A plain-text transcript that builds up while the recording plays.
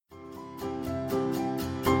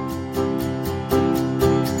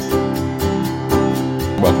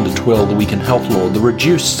Twill, the Week in Health Law, the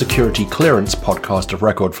Reduced Security Clearance podcast of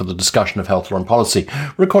record for the discussion of health law and policy.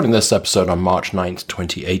 Recording this episode on March 9th,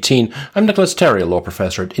 2018. I'm Nicholas Terry, a law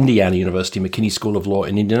professor at Indiana University McKinney School of Law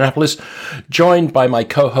in Indianapolis, joined by my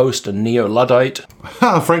co-host and neo-Luddite,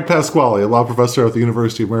 Frank Pasquale, a law professor at the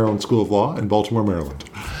University of Maryland School of Law in Baltimore, Maryland.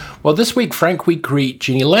 Well, this week, Frank, we greet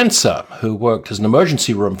Jeanne Lenzer, who worked as an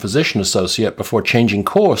emergency room physician associate before changing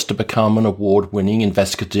course to become an award-winning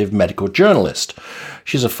investigative medical journalist.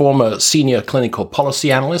 She's a former senior clinical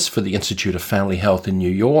policy analyst for the Institute of Family Health in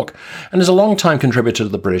New York and is a long-time contributor to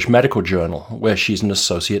the British Medical Journal, where she's an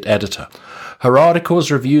associate editor. Her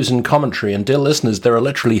articles, reviews, and commentary, and dear listeners, there are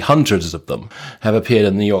literally hundreds of them, have appeared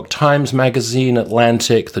in the New York Times Magazine,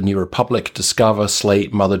 Atlantic, The New Republic, Discover,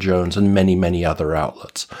 Slate, Mother Jones, and many, many other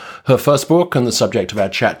outlets. Her first book, and the subject of our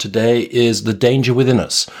chat today, is The Danger Within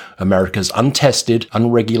Us, America's Untested,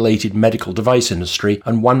 Unregulated Medical Device Industry,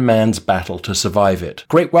 and One Man's Battle to Survive It.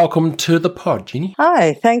 Great welcome to the pod, Jeanne.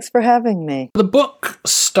 Hi, thanks for having me. The book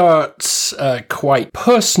starts quite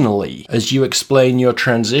personally as you explain your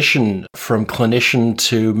transition from clinician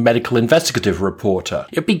to medical investigative reporter.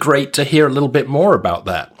 It'd be great to hear a little bit more about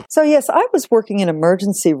that. So yes, I was working in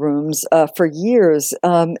emergency rooms for years,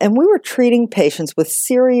 and we were treating patients with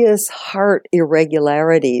serious heart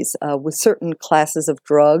irregularities with certain classes of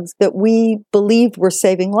drugs that we believed were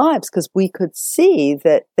saving lives because we could see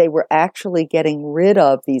that they were actually getting rid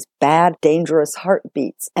of these bad, dangerous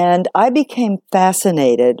heartbeats. And I became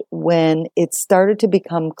fascinated when it started to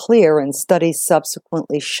become clear, and studies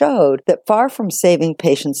subsequently showed, that far from saving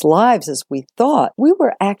patients' lives as we thought, we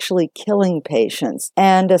were actually killing patients.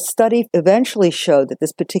 And a study eventually showed that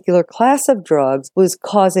this particular class of drugs was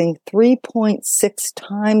causing 3.6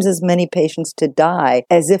 times as many patients to die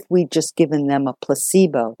as if we'd just given them a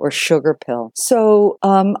placebo or sugar pill. So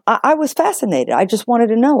I was fascinated. I just wanted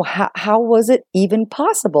to know how was it even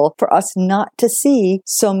possible for us not to see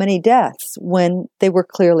so many deaths when they were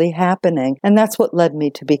clearly happening? And that's what led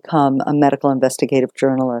me to become a medical investigative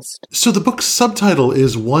journalist. So the book's subtitle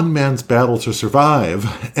is One Man's Battle to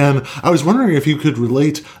Survive, and I was wondering if you could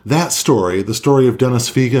relate that story, the story of Dennis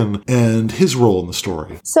Fagan and his role in the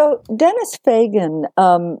story. So Dennis Fagan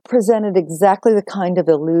presented exactly the kind of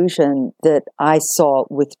illusion that I saw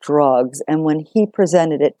with drugs, and when he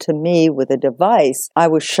presented it to me with a device, I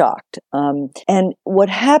was shocked. And what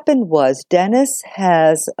happened was Dennis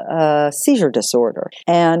has a seizure disorder,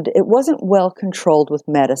 and it wasn't well controlled with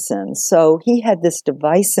medicine, so he had this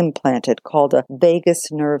device implanted called a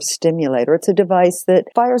vagus nerve stimulator. It's a device that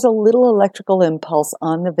fires a little electrical impulse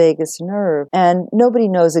on the vagus nerve, and nobody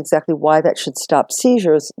knows exactly why that should stop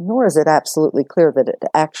seizures, nor is it absolutely clear that it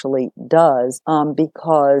actually does,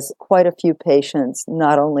 because quite a few patients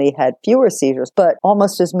not only had fewer seizures, but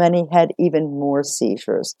almost as many had even more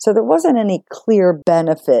seizures. So there wasn't any clear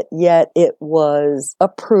benefit, yet it was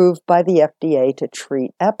approved by the FDA to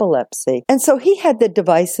treat epilepsy. And so he had the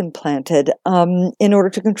device implanted in order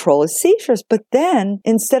to control his seizures. But then,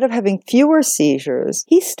 instead of having fewer seizures,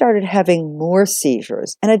 he started having more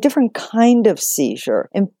seizures and a different kind of seizure.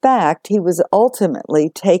 In fact, he was ultimately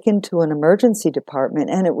taken to an emergency department,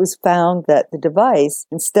 and it was found that the device,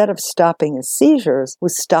 instead of stopping his seizures,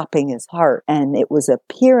 was stopping his heart, and it was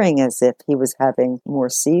appearing as if he was having more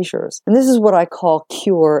seizures. And this is what I call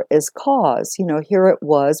cure as cause. You know, here it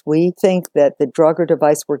was, we think that the drug or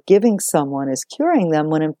device we're giving someone is curing them,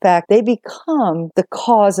 when in fact they become the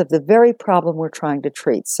cause of the very problem we're trying to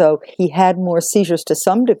treat. So he had more seizures to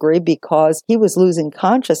some degree because he was losing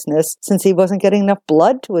consciousness since he wasn't getting enough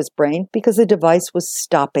blood to his brain because the device was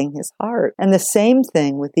stopping his heart. And the same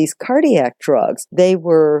thing with these cardiac drugs. They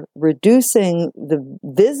were reducing the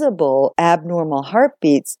visible abnormal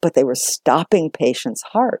heartbeats, but they were stopping patients'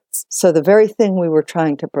 hearts. So the very thing we were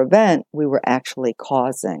trying to prevent, we were actually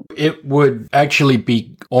causing. It would actually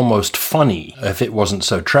be almost funny if it wasn't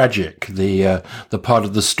so tragic. The part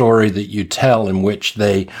of the story that you tell in which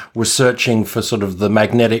they were searching for sort of the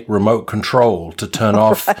magnetic remote control to turn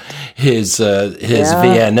off his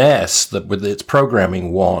VNS that with its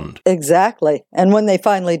programming wand. Exactly. And when they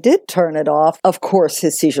finally did turn it off, of course,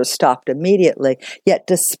 his seizures stopped immediately. Yet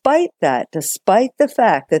despite the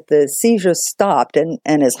fact that the seizures stopped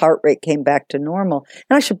and his heart rate came back to normal,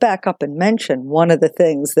 and I should back up and mention one of the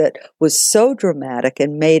things that was so dramatic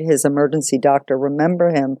and made his emergency doctor remember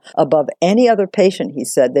him above any other patient, he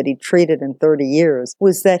said, that he treated in 30 years,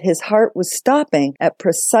 was that his heart was stopping at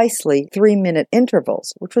precisely 3-minute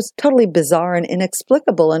intervals, which was totally bizarre and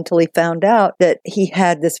inexplicable until he found out that he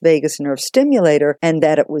had this vagus nerve stimulator and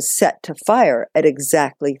that it was set to fire at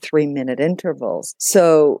exactly 3-minute intervals.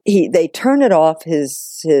 So they turn it off, his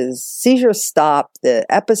seizures stop, the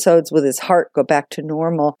episodes with his heart go back to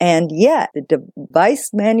normal. And yet the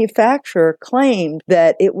device manufacturer claimed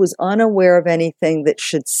that it was unaware of anything that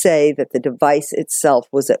should say that the device itself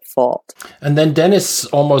was at fault. And then Dennis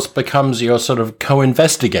almost becomes your sort of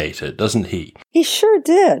co-investigator, doesn't he? He sure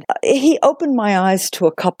did. He opened my eyes to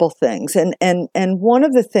a couple things. And one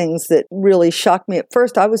of the things that really shocked me at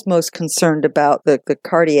first, I was most concerned about the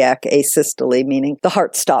cardiac asystole, meaning the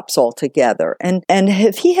heart stops altogether. And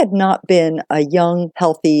if he had not been a young,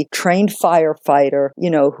 healthy, trained firefighter,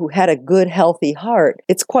 who had a good, healthy heart,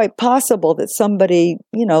 it's quite possible that somebody,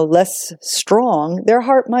 less strong, their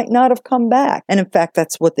heart might not have come back. And in fact,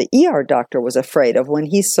 that's what the ER doctor was afraid of. When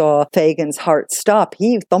he saw Fagan's heart stop,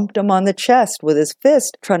 he thumped him on the chest with his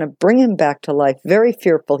fist, trying to bring him back to life, very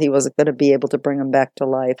fearful he wasn't going to be able to bring him back to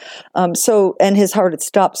life. And his heart had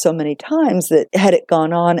stopped so many times that had it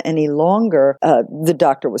gone on any longer, the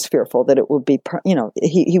doctor was fearful that it would be,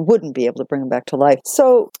 he wouldn't be able to bring him back to life.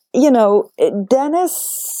 So,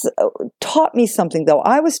 Dennis taught me something, though.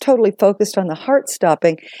 I was totally focused on the heart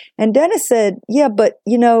stopping. And Dennis said, yeah, but,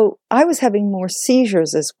 I was having more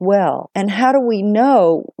seizures as well. And how do we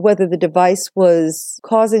know whether the device was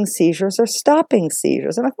causing seizures or stopping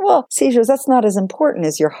seizures? And I thought, well, seizures, that's not as important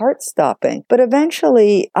as your heart stopping. But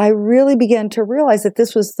eventually, I really began to realize that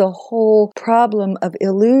this was the whole problem of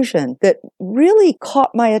illusion that really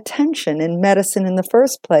caught my attention in medicine in the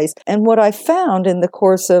first place. And what I found in the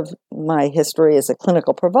course of my history as a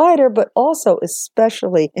clinical provider, but also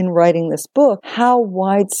especially in writing this book, how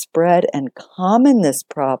widespread and common this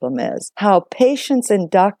problem is. How patients and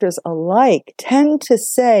doctors alike tend to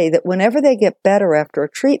say that whenever they get better after a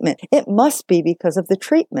treatment, it must be because of the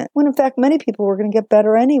treatment, when in fact many people were going to get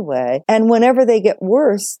better anyway. And whenever they get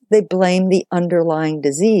worse, they blame the underlying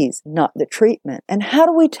disease, not the treatment. And how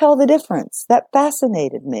do we tell the difference? That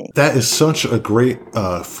fascinated me. That is such a great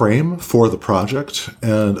frame for the project,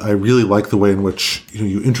 and I really like the way in which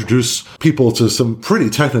you introduce people to some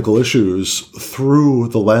pretty technical issues through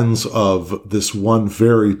the lens of this one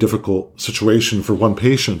very difficult situation for one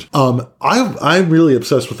patient. I'm really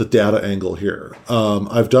obsessed with the data angle here.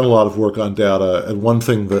 I've done a lot of work on data, and one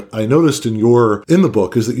thing that I noticed in the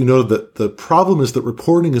book is that you noted that the problem is that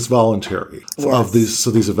reporting is voluntary of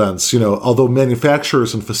these events. Although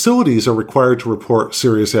manufacturers and facilities are required to report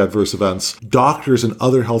serious adverse events, doctors and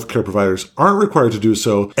other healthcare providers aren't required to do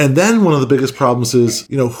so. And then one of the biggest problems is,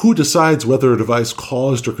 who decides whether a device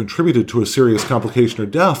caused or contributed to a serious complication or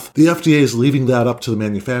death? The FDA is leaving that up to the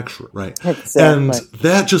manufacturer, right? Exactly. And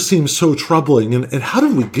that just seems so troubling. And how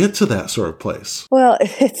did we get to that sort of place? Well,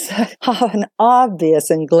 it's an obvious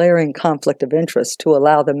and glaring conflict of interest to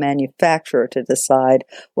allow the manufacturer to decide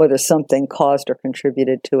whether something caused or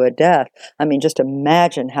contributed to a death. I mean, just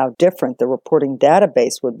imagine how different the reporting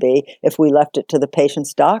database would be if we left it to the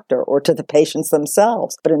patient's doctor or to the patients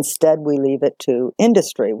themselves. But instead, we leave it to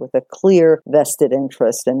industry with a clear vested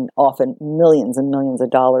interest and often millions and millions of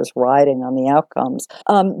dollars riding on the outcomes.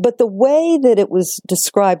 But the way that it was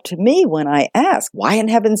described to me when I asked, why in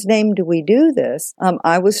heaven's name do we do this?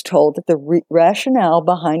 I was told that the rationale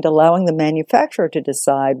behind allowing the manufacturer to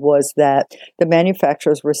decide was that the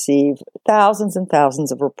manufacturers receive thousands and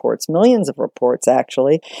thousands of reports, millions of reports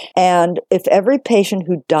actually, and if every patient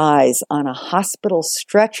who dies on a hospital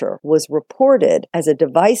stretcher was reported as a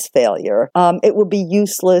device failure, it would be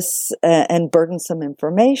useless and burdensome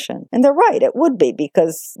information. And they're right, it would be,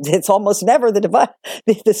 because it's almost never the device,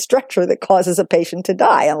 the stretcher that causes a patient to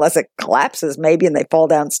die, unless it collapses maybe and they fall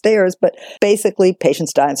downstairs. But basically,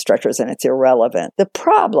 patients die on stretchers and it's irrelevant. The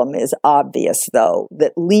problem is obvious, though,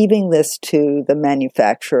 that leaving this to the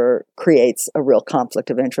manufacturer creates a real conflict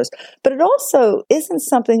of interest. But it also isn't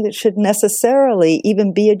something that should necessarily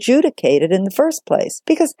even be adjudicated in the first place.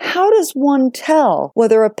 Because how does one tell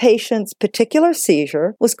whether a patient's particular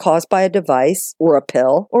seizure was caused by a device or a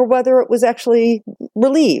pill, or whether it was actually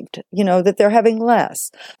relieved, that they're having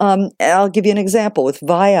less? I'll give you an example. With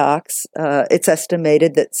Vioxx, it's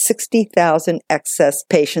estimated that 60,000 excess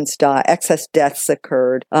deaths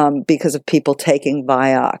occurred because of people taking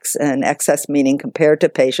Vioxx, and excess meaning compared to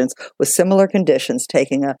patients with similar conditions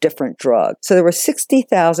taking a different drug. So there were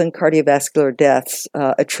 60,000 cardiovascular deaths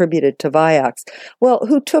attributed to Vioxx. Well,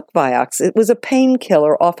 who took Vioxx? It was a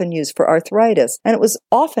painkiller often used for arthritis, and it was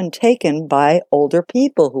often taken by older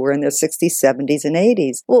people who were in their 60s, 70s, and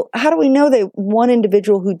 80s. Well, how do we know that one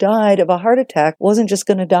individual who died of a heart attack wasn't just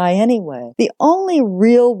going to die anyway? The only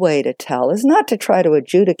real way to tell is not to try to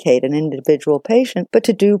adjudicate an individual patient, but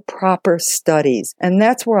to do proper studies. And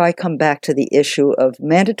that's where I come back to the issue of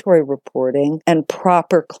mandatory reporting and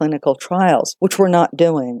proper clinical trials, which we're not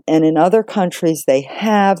doing. And in other countries, they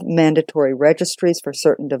have mandatory registries for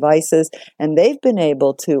certain devices, and they've been able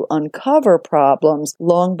able to uncover problems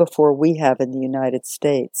long before we have in the United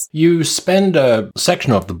States. You spend a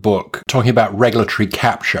section of the book talking about regulatory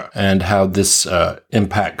capture and how this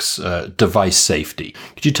impacts device safety.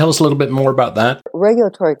 Could you tell us a little bit more about that?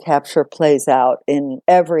 Regulatory capture plays out in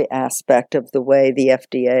every aspect of the way the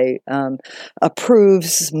FDA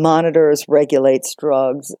approves, monitors, regulates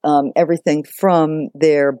drugs, everything from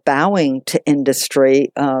their bowing to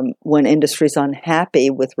industry when industry's unhappy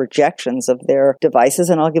with rejections of their devices.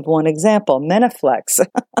 And I'll give one example, Menaflex,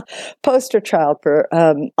 poster child for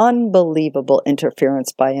unbelievable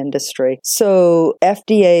interference by industry. So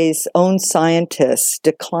FDA's own scientists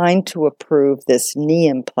declined to approve this knee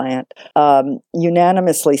implant,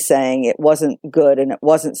 unanimously saying it wasn't good and it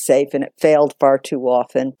wasn't safe and it failed far too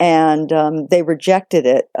often. And they rejected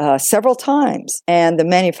it several times. And the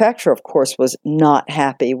manufacturer, of course, was not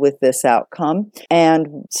happy with this outcome.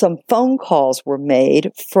 And some phone calls were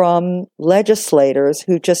made from legislators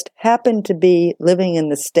who just happened to be living in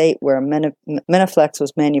the state where Menaflex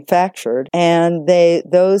was manufactured. And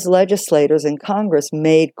those legislators in Congress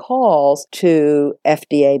made calls to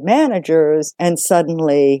FDA managers, and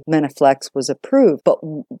suddenly Menaflex was approved. But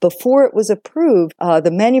before it was approved,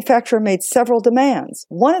 the manufacturer made several demands.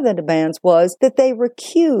 One of the demands was that they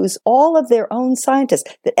recuse all of their own scientists.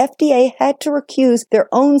 The FDA had to recuse their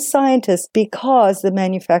own scientists because the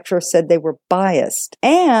manufacturer said they were biased.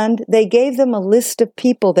 And they gave them a list of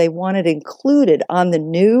people they wanted included on the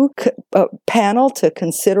new panel to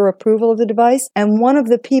consider approval of the device. And one of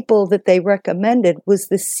the people that they recommended was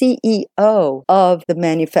the CEO of the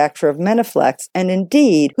manufacturer of Menaflex. And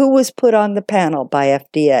indeed, who was put on the panel by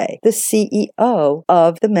FDA? The CEO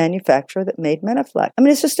of the manufacturer that made Menaflex. I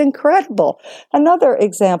mean, it's just incredible. Another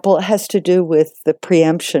example has to do with the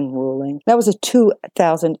preemption ruling. That was a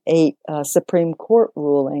 2008 Supreme Court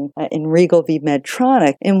ruling in Regal v.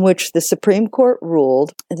 Medtronic, in which the Supreme Court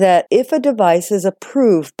ruled that if a device is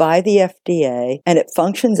approved by the FDA and it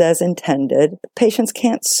functions as intended, patients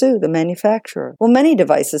can't sue the manufacturer. Well, many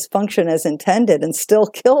devices function as intended and still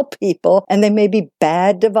kill people, and they may be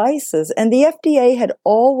bad devices. And the FDA had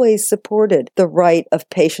always supported the right of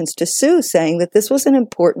patients to sue, saying that this was an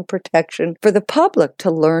important protection for the public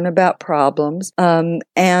to learn about problems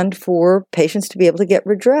and for patients to be able to get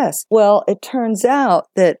redress. Well, it turns out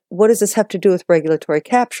that what does this have to do with regulatory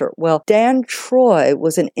capture? Well, Dan Troy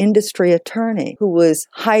was an industry attorney who was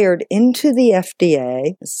hired into the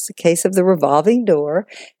FDA. This is a case of the revolving door.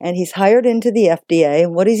 And he's hired into the FDA.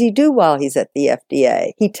 And what does he do while he's at the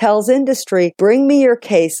FDA? He tells industry, bring me your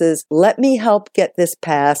cases. Let me help get this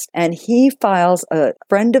passed. And he files a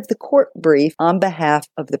friend of the court brief on behalf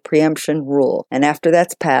of the preemption rule. And after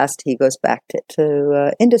that's passed, he goes back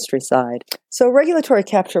to industry side. So regulatory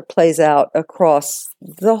capture plays out across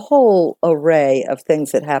the whole array of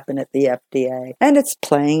things that happen at the FDA. And it's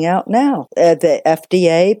playing out now. The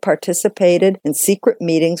FDA participated in secret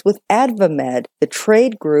meetings with AdvaMed, the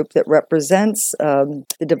trade group that represents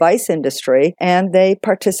the device industry, and they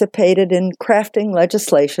participated in crafting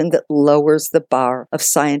legislation that lowers the bar of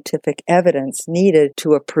scientific evidence needed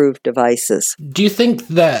to approve devices. Do you think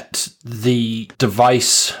that the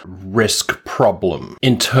device risk problem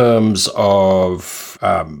in terms of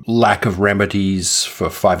lack of remedies for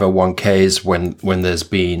 501ks when there's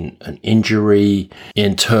been an injury,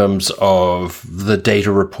 in terms of the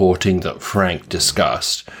data reporting that Frank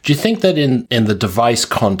discussed, do you think that in the device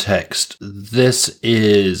context, this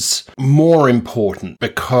is more important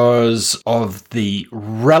because of the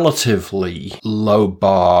relatively low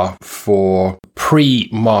bar for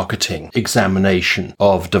pre-marketing examination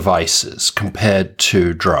of devices compared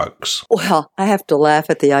to drugs? Well, I have to laugh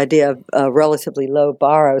at the idea of a relatively low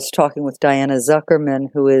bar. I was talking with Diana Zuckerman,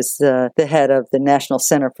 who is the head of the National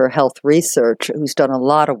Center for Health Research, who's done a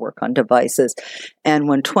lot of work on devices. And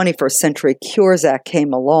when 21st Century Cures Act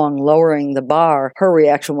came along, lowering the bar, her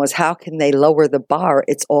reaction was, how can they lower the bar?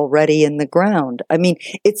 It's already in the ground. I mean,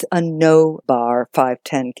 it's a no bar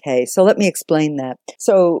 510K. So let me explain that.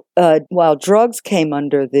 So while drugs came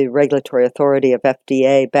under the regulatory authority of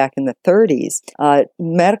FDA back in the 30s,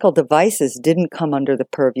 medical devices didn't come under the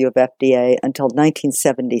purview of FDA until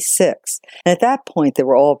 1976. And at that point, there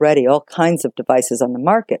were already all kinds of devices on the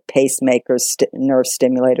market, pacemakers, nerve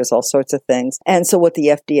stimulators, all sorts of things. And so what the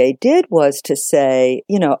FDA did was to say,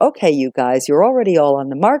 okay, you guys, you're already all on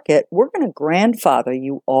the market. We're going to grandfather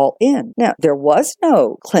you all in. Now, there was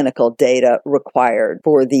no clinical data required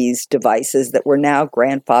for these devices that were now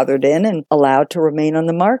grandfathered in and allowed to remain on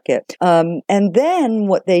the market. And then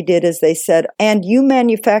what they did is they said, and you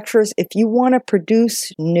manufacturers, if you want to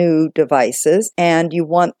produce new devices and you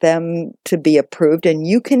want them to be approved approved, and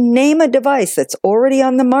you can name a device that's already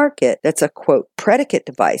on the market that's a, quote, predicate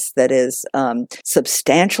device that is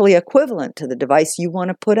substantially equivalent to the device you want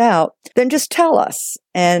to put out, then just tell us.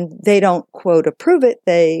 And they don't, quote, approve it,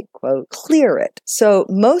 they, quote, clear it. So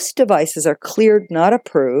most devices are cleared, not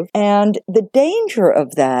approved. And the danger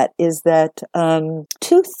of that is that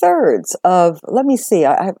 2/3 of, let me see,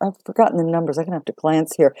 I've forgotten the numbers, I'm going to have to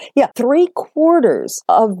glance here. Yeah, 3/4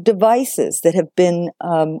 of devices that have been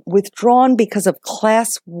withdrawn because of Class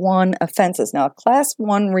 1 offenses. Now, a Class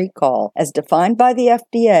 1 recall, as defined by the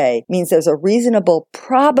FDA, means there's a reasonable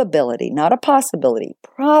probability, not a possibility,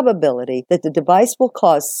 probability that the device will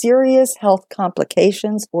cause serious health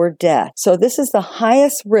complications or death. So this is the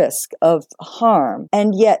highest risk of harm.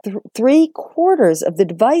 And yet 3/4 of the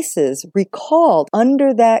devices recalled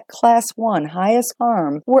under that Class 1 highest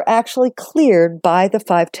harm were actually cleared by the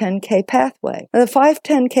 510K pathway. Now, the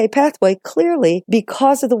 510K pathway clearly,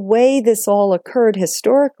 because of the way this all occurred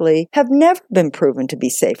historically, have never been proven to be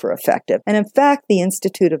safe or effective. And in fact, the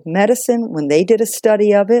Institute of Medicine, when they did a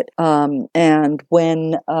study of it, and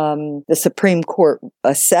when the Supreme Court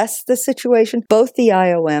assessed the situation, both the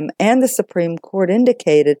IOM and the Supreme Court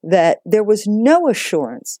indicated that there was no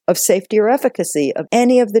assurance of safety or efficacy of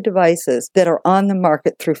any of the devices that are on the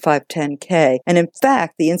market through 510K. And in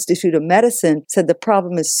fact, the Institute of Medicine said the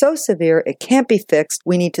problem is so severe, it can't be fixed.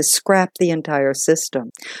 We need to scrap the entire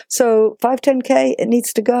system. So 510K, it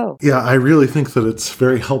needs to go. Yeah, I really think that it's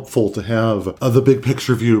very helpful to have the big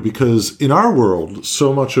picture view, because in our world,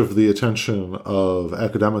 so much of the attention of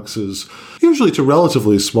academics is usually to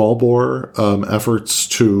relatively small bore efforts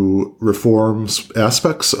to reform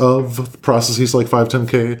aspects of processes like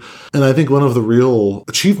 510K. And I think one of the real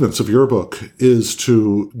achievements of your book is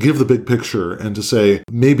to give the big picture and to say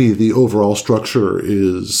maybe the overall structure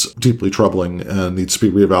is deeply troubling and needs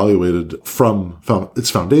to be reevaluated from its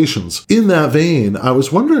foundations. In that vein, I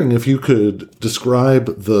was wondering if you could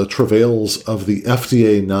describe the travails of the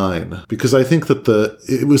FDA 9, because I think that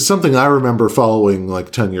it was something I remember following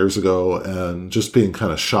like 10 years ago and just being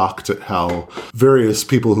kind of shocked at how various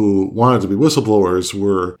people who wanted to be whistleblowers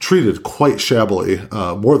were treated quite shabbily,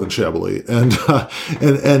 more than shabbily. And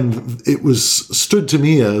it was stood to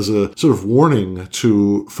me as a sort of warning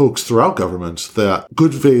to folks throughout government that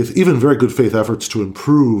good faith, even very good faith efforts to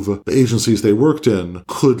improve the agencies they worked in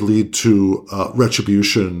could lead to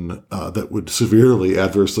retribution that would severely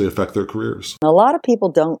adversely affect their careers. A lot of people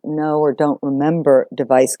don't know or don't remember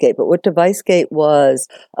DeviceGate, but what DeviceGate was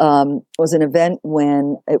an event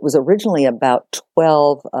when it was originally about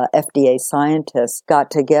 12 FDA scientists got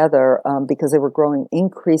together because they were growing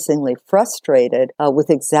increasingly frustrated with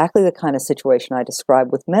exactly the kind of situation I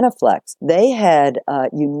described with Menaflex. They had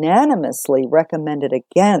unanimously recommended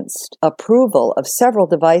against approval of several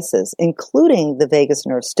devices, including the vagus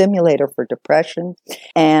nerve stimulator for depression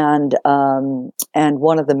and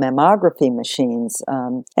one of the mammography machines.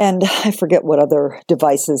 And I forget what other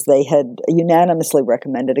devices they had unanimously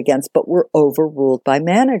recommended against, but were overruled by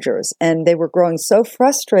managers. And they were growing so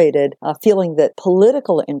frustrated, feeling that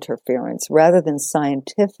political interference rather than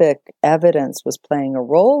scientific evidence was playing a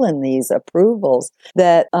role in these approvals,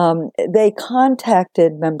 that they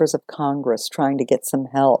contacted members of Congress trying to get some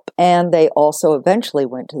help. And they also eventually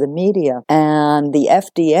went to the media. And the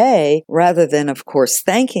FDA, rather than, of course,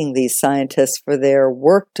 thanking these scientists for their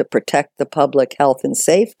work to protect the public health and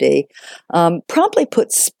safety, promptly put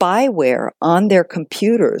spyware on their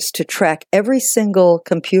computers to track every single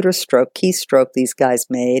computer stroke, keystroke these guys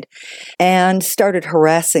made, and started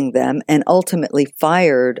harassing them and ultimately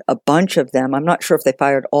fired a bunch of them. I'm not sure if they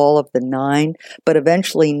fired all of the 9, but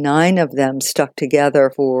eventually 9 of them stuck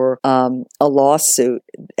together for a lawsuit.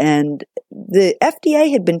 And the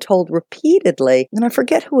FDA had been told repeatedly, and I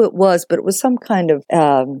forget who it was, but it was some kind of,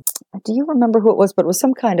 do you remember who it was? But it was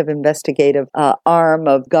some kind of investigative arm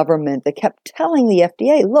of government that kept telling the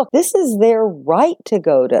FDA, look, this is their right to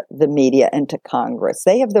go to the media and to Congress.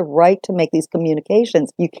 They have the right to make these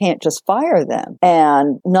communications. You can't just fire them.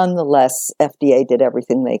 And nonetheless, FDA did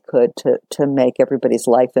everything they could to make everybody's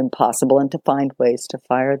life impossible and to find ways to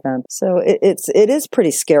fire them. So it is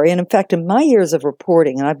pretty scary. And in fact, in my years of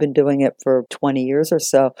reporting, and I've been doing it for 20 years or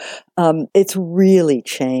so, it's really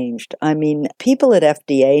changed. I mean, people at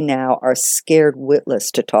FDA now now are scared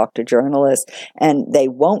witless to talk to journalists, and they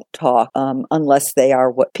won't talk unless they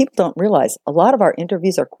are what people don't realize. A lot of our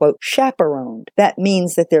interviews are, quote, chaperoned. That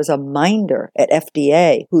means that there's a minder at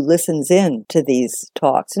FDA who listens in to these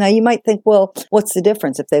talks. Now, you might think, well, what's the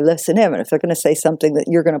difference if they listen in? And if they're going to say something that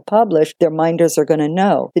you're going to publish, their minders are going to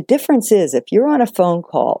know. The difference is if you're on a phone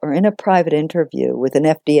call or in a private interview with an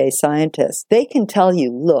FDA scientist, they can tell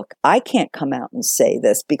you, look, I can't come out and say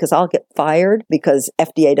this because I'll get fired because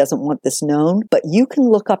FDA doesn't want this known, but you can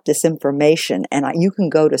look up this information and you can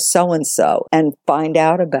go to so-and-so and find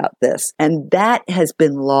out about this. And that has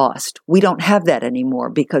been lost. We don't have that anymore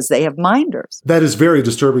because they have minders. That is very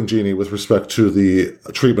disturbing, Jeannie, with respect to the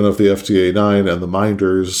treatment of the FDA-9 and the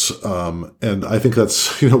minders. And I think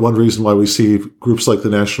that's, one reason why we see groups like the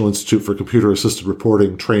National Institute for Computer-Assisted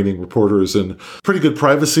Reporting training reporters in pretty good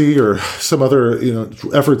privacy or some other,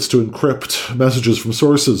 efforts to encrypt messages from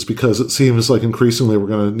sources, because it seems like increasingly we're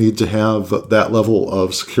going to need to have that level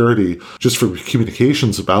of security just for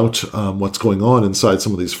communications about what's going on inside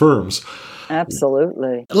some of these firms.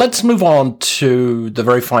 Absolutely. Let's move on to the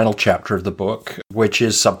very final chapter of the book, which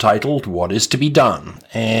is subtitled, What is to be Done?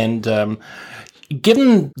 And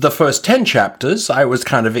given the first 10 chapters, I was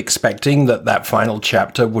kind of expecting that final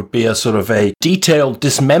chapter would be a sort of a detailed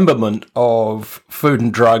dismemberment of food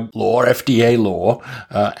and drug law, FDA law,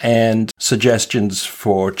 and suggestions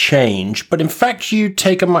for change. But in fact, you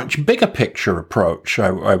take a much bigger picture approach,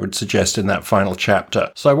 I would suggest, in that final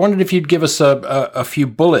chapter. So I wondered if you'd give us a few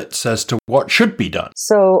bullets as to what should be done.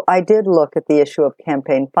 So I did look at the issue of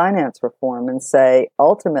campaign finance reform and say,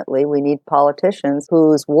 ultimately, we need politicians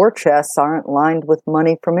whose war chests aren't lined with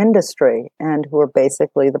money from industry and who are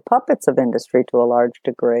basically the puppets of industry to a large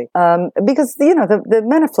degree. Because, the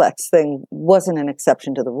Menaflex thing wasn't an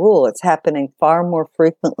exception to the rule. It's happening far more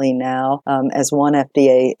frequently now, as one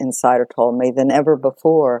FDA insider told me, than ever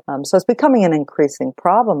before. So it's becoming an increasing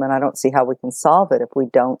problem, and I don't see how we can solve it if we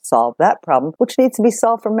don't solve that problem, which needs to be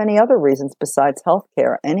solved for many other reasons besides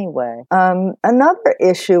healthcare anyway. Another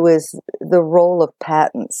issue is the role of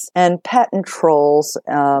patents and patent trolls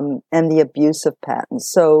and the abuse of patents.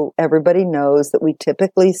 So everybody knows that we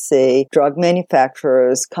typically see drug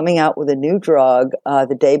manufacturers coming out with a new drug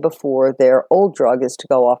the day before their old drug is to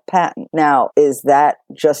go off patent. Now, is that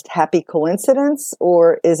just happy coincidence,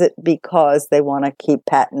 or is it because they want to keep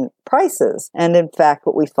patent prices? And in fact,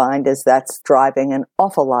 what we find is that's driving an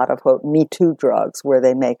awful lot of, quote, Me Too drugs, where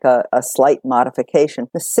they make a slight modification.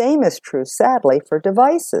 The same is true, sadly, for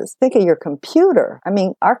devices. Think of your computer. I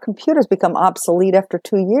mean, our computers become obsolete after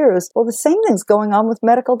 2 years. Well, the same thing's going on with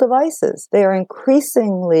medical devices. They are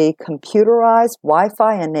increasingly computerized,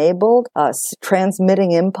 Wi-Fi enabled,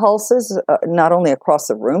 transmitting impulses, not only across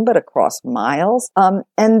the room, but across miles.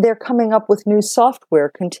 And they're coming up with new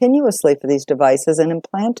software continuously for these devices and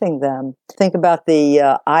implanting them. Think about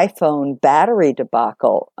the iPhone battery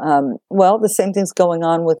debacle. Well, the same thing's going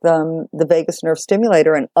on with the vagus nerve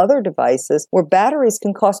stimulator and other devices where batteries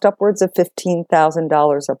can cost upwards of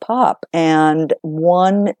 $15,000 a pop. And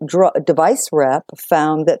one device rep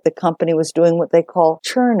found that the company was doing what they call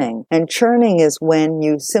churning. And churning is when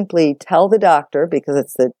you simply tell the doctor, because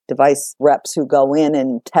it's the device reps who go in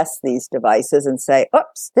and test these devices and say,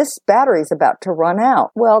 oops, this battery's about to run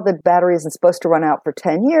out. Well, the battery isn't supposed to run out for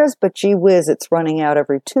 10 years, but gee whiz, it's running out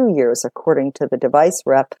every 2 years, according to the device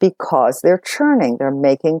rep, because they're churning. They're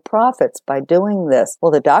making profits by doing this.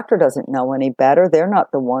 Well, the doctor doesn't know any better. They're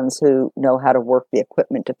not the ones who know how to work the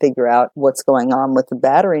equipment to figure out what's going on with the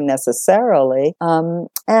battery necessarily.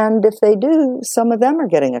 And if they do, some of them are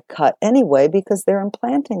getting a cut anyway because they're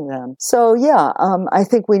implanting them. So yeah, I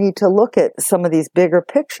think we need to look at some of these bigger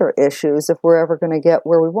picture issues if we're ever going to get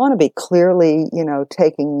where we want to be. Clearly,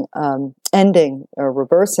 ending or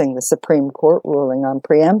reversing the Supreme Court ruling on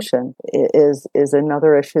preemption is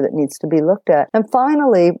another issue that needs to be looked at. And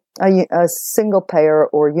finally, a single payer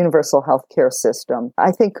or universal health care system,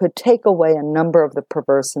 I think, could take away a number of the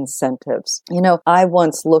perverse incentives. I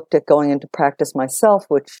once looked at going into practice myself,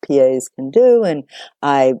 which PAs can do, and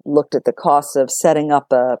I looked at the costs of setting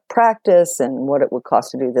up a practice and what it would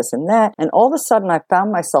cost to do this and that. And all of a sudden, I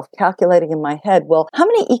found myself calculating in my head, well, how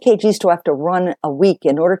many EKGs do I have to run a week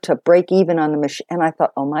in order to break even on the machine? And I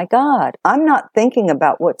thought, oh my God, I'm not thinking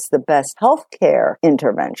about what's the best healthcare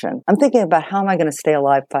intervention. I'm thinking about how am I going to stay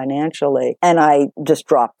alive financially? And I just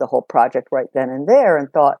dropped the whole project right then and there and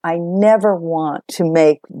thought, I never want to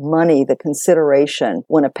make money the consideration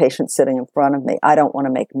when a patient's sitting in front of me. I don't want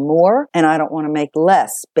to make more and I don't want to make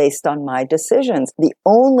less based on my decisions. The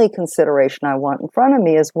only consideration I want in front of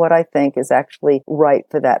me is what I think is actually right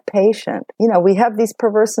for that patient. We have these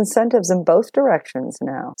perverse incentives in both directions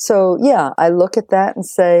now. So yeah, I look at that and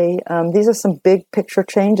say, these are some big picture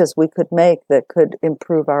changes we could make that could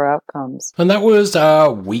improve our outcomes. And that was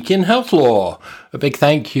our Week in Health Law. A big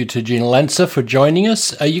thank you to Jeanne Lenzer for joining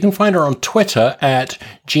us. You can find her on Twitter at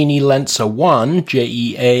Jeanne Lenzer1,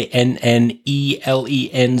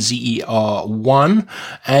 JeanneLenzer1.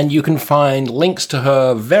 And you can find links to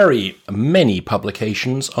her very many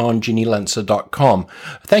publications on JeanneLenzer.com.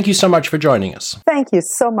 Thank you so much for joining us. Thank you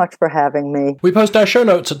so much for having me. We post our show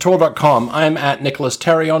notes at Tor.com. I'm at Nicholas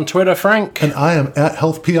Terry on Twitter, Frank. And I am at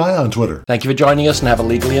HealthPI on Twitter. Thank you for joining us and have a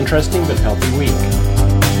legally interesting but healthy week.